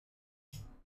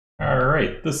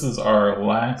Alright, this is our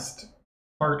last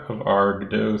part of our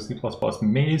Godot C++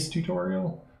 maze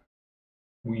tutorial.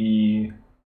 We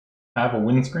have a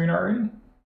windscreen already.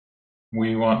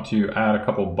 We want to add a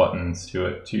couple buttons to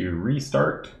it to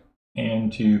restart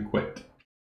and to quit.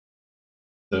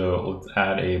 So let's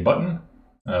add a button,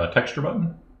 a texture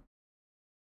button.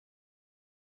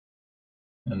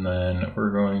 And then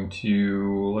we're going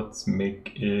to, let's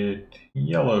make it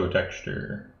yellow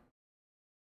texture.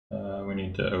 We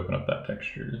need to open up that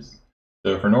textures.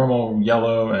 So for normal,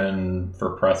 yellow, and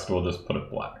for pressed, we'll just put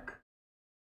it black.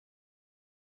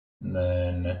 And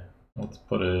then let's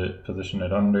position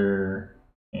it under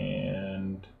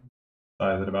and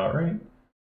size it about right.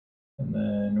 And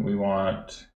then we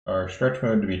want our stretch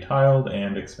mode to be tiled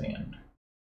and expand.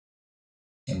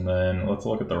 And then let's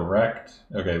look at the rect.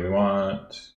 Okay,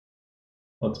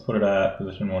 let's put it at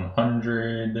position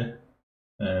 100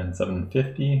 and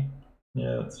 750.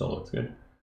 Yeah, that still looks good.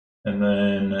 And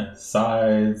then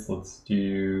size, let's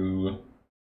do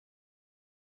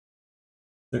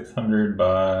 600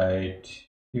 by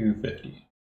 250.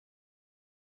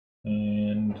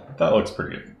 And that looks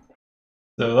pretty good.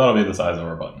 So that'll be the size of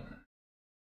our button.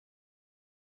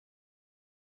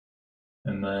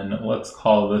 And then let's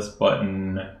call this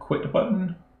button quit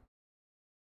button.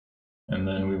 And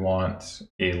then we want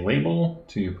a label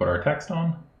to put our text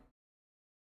on.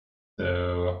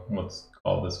 So let's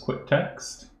call this quit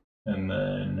text. And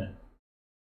then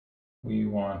we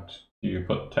want to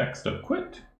put text of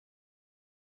quit.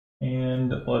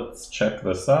 And let's check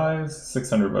the size,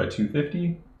 600 by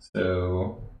 250.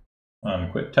 So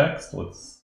on quit text,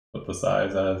 let's put the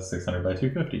size as 600 by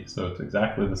 250. So it's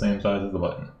exactly the same size as the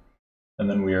button. And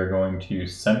then we are going to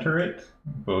center it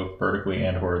both vertically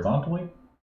and horizontally.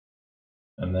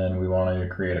 And then we want to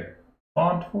create a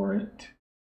font for it.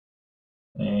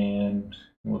 And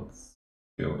let's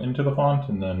go into the font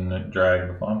and then drag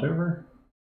the font over.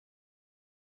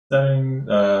 Settings,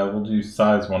 we'll do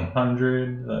size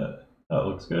 100. That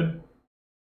looks good.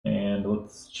 And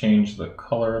let's change the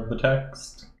color of the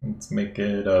text. Let's make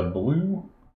it blue.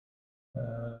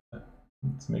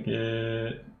 Let's make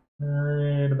it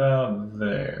right about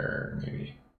there,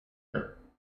 maybe. Sure.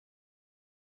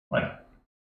 Why not?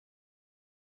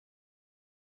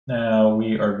 Now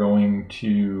we are going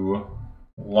to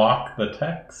lock the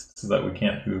text so that we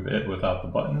can't move it without the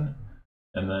button.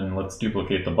 And then let's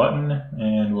duplicate the button,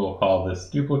 and we'll call this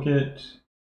duplicate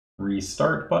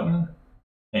restart button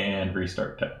and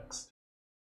restart text.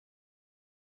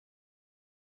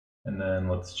 And then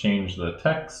let's change the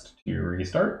text to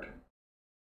restart.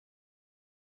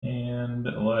 And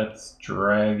let's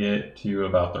drag it to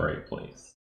about the right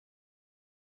place.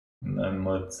 And then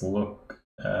let's look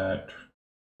at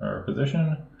our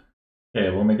position. Okay,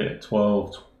 we'll make it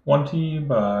 1220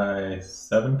 by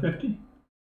 750.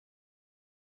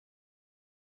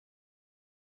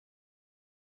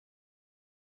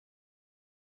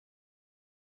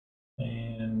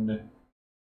 And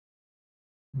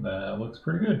that looks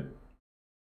pretty good.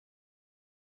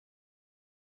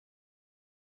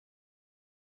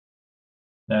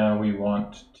 Now we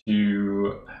want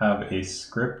to have a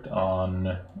script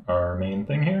on our main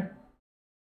thing here.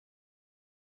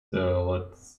 So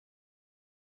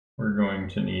we're going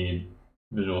to need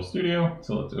Visual Studio.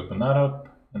 So let's open that up,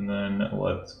 and then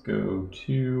let's go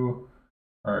to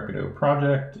our Godot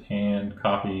project and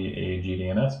copy a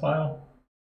GDNS file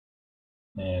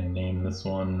and name this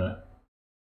one,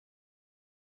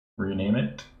 rename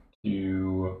it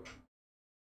to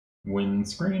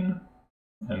windscreen,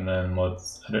 and then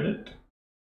let's edit it.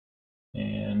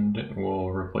 And we'll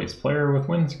replace player with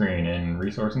windscreen in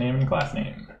resource name and class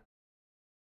name.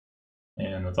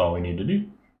 And that's all we need to do.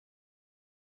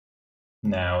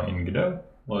 Now in Godot,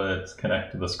 let's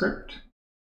connect to the script.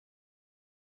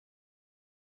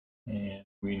 And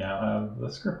we now have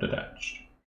the script attached.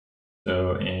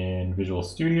 So in Visual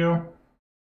Studio,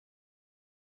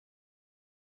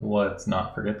 let's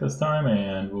not forget this time,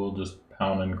 and we'll just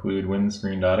pound include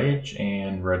windscreen.h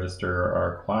and register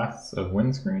our class of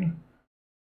windscreen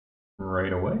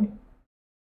right away.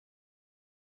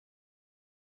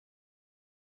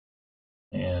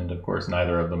 And of course,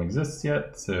 neither of them exists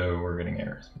yet, so we're getting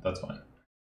errors, but that's fine.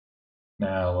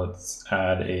 Now let's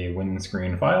add a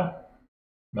windscreen file,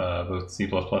 both C++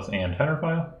 and header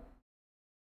file.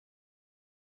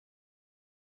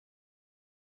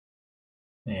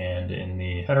 And in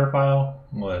the header file,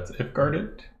 let's ifguard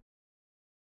it.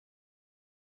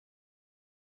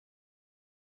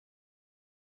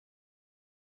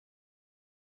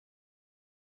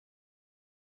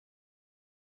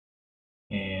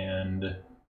 And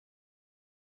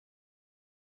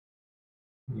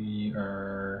we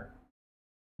are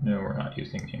No, we're not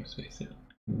using namespace yet.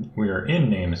 We are in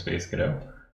namespace Godot.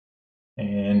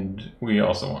 And we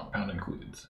also want pound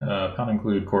includes. Pound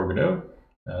include core Godot,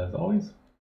 as always.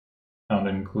 Pound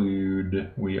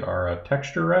include, we are a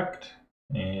texture rect,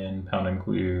 and pound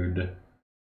include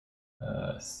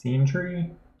scene tree,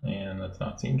 and that's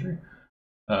not scene tree.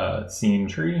 Scene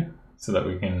tree, so that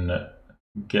we can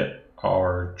get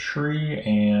our tree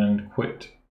and quit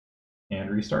and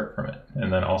restart from it.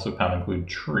 And then also pound include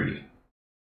tree.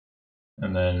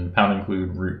 And then pound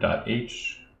include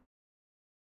root.h.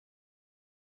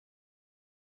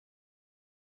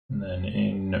 And then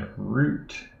in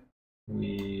root,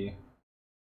 we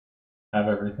have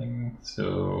everything.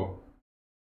 So,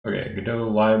 okay, Godot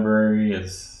library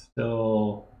is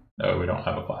still, oh, we don't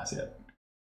have a class yet.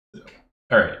 So,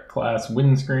 all right, class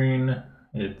windscreen,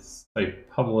 it's type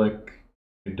public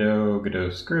Godot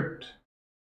script,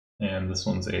 and this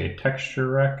one's a texture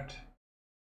rect.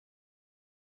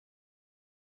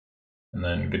 And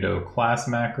then Godot class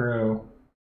macro,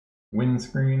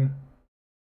 windscreen,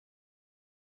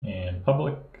 and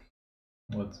public.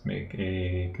 Let's make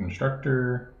a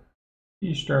constructor,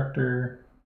 destructor,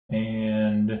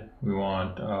 and we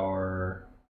want our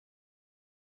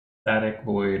static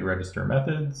void register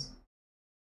methods.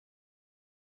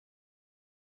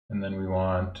 And then we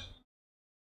want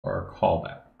our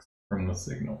callbacks from the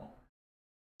signal.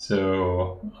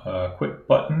 So quit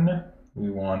button, we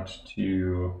want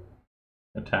to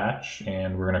attach,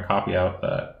 and we're going to copy out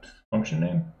that function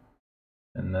name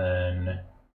and then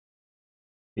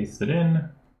paste it in.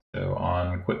 So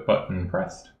on quit button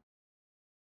pressed.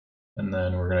 And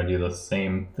then we're going to do the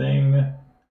same thing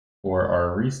for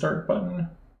our restart button,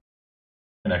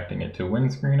 connecting it to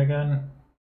windscreen again.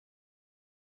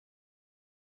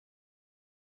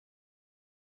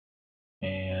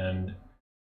 And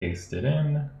paste it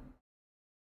in.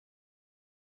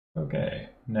 Okay,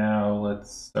 now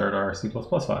let's start our C++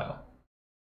 file.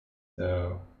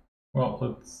 So,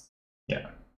 well,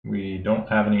 we don't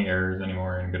have any errors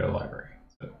anymore in Godot library.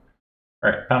 So, all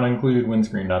right, pound include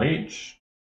windscreen.h,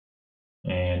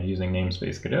 and using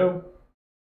namespace Godot,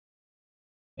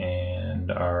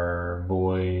 and our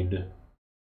void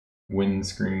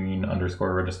windscreen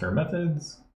underscore register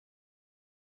methods.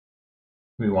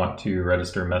 We want to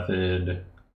register method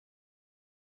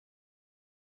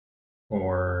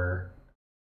or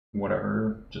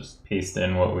whatever, just paste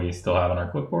in what we still have on our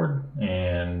clipboard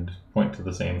and point to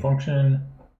the same function.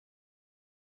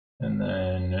 And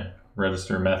then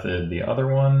register method the other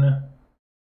one.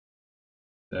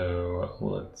 So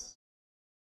let's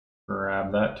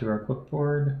grab that to our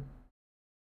clipboard,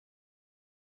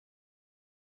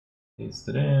 paste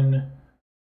it in,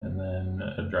 and then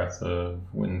address of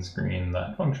windscreen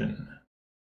that function.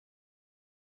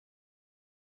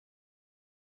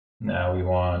 Now we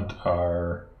want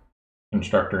our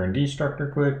constructor and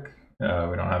destructor quick. We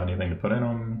don't have anything to put in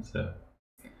them, so.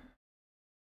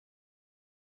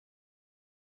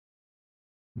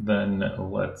 Then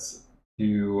let's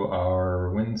do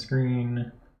our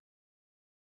windscreen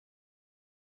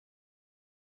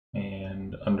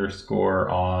and underscore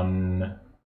on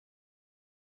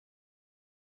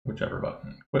whichever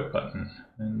button, quit button.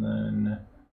 And then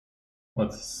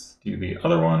let's do the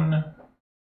other one.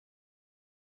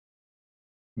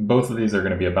 Both of these are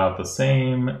going to be about the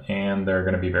same, and they're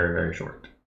going to be very, very short.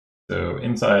 So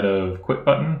inside of quit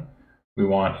button, we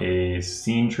want a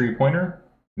scene tree pointer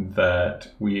that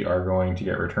we are going to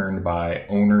get returned by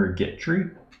owner get tree.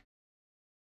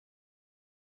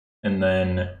 And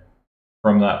then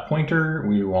from that pointer,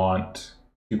 we want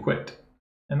to quit.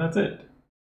 And that's it.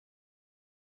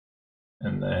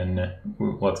 And then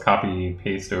let's copy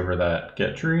paste over that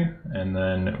get tree. And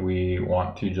then we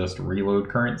want to just reload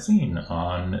current scene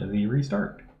on the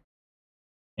restart.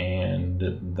 And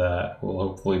that will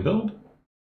hopefully build.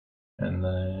 And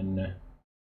then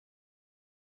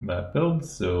that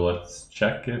builds. So let's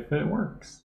check if it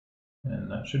works.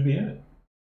 And that should be it.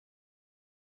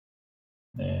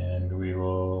 And we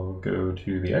will go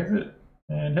to the exit.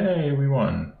 And hey, we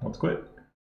won. Let's quit.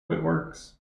 Quit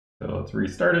works. So let's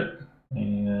restart it.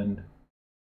 And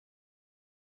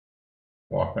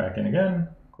walk back in again,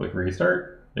 click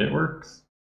restart, it works.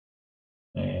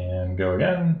 And go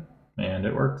again, and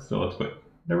it works, so let's quit.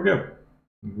 There we go.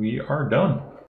 We are done.